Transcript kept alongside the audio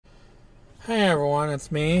Hi everyone,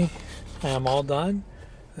 it's me. I am all done.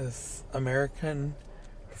 This American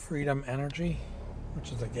Freedom Energy,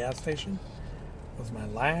 which is a gas station, was my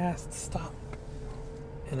last stop.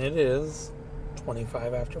 And it is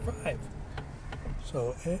 25 after 5.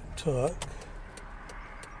 So it took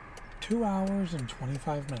 2 hours and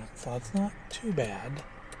 25 minutes. So that's not too bad.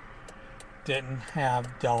 Didn't have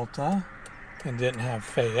Delta and didn't have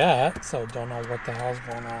Fayette, so don't know what the hell's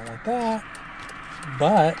going on with that.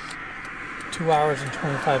 But 2 hours and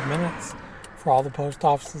 25 minutes for all the post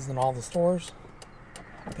offices and all the stores.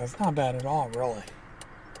 That's not bad at all, really.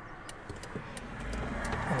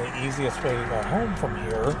 And the easiest way to go home from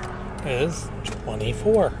here is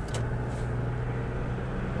 24.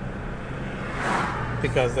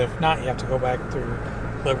 Because if not, you have to go back through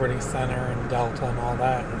Liberty Center and Delta and all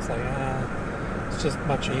that. And it's like, it's just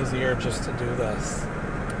much easier just to do this.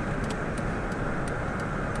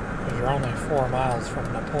 Because you're only 4 miles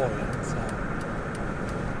from Napoleon, so.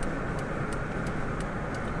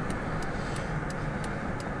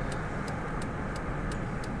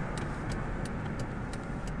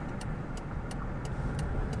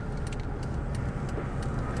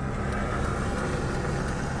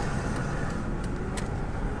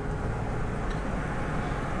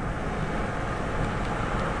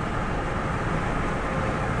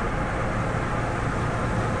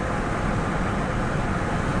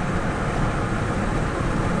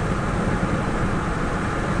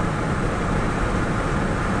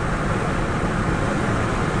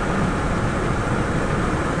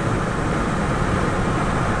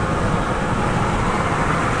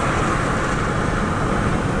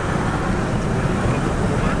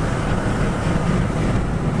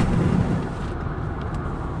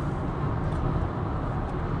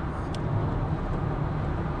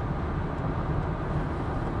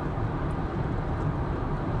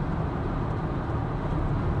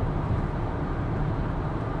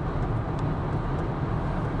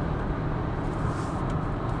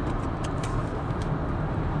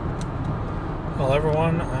 Well,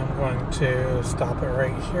 everyone, I'm going to stop it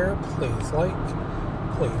right here. Please like,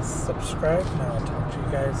 please subscribe, and I'll talk to you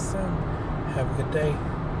guys soon. Have a good day.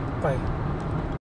 Bye.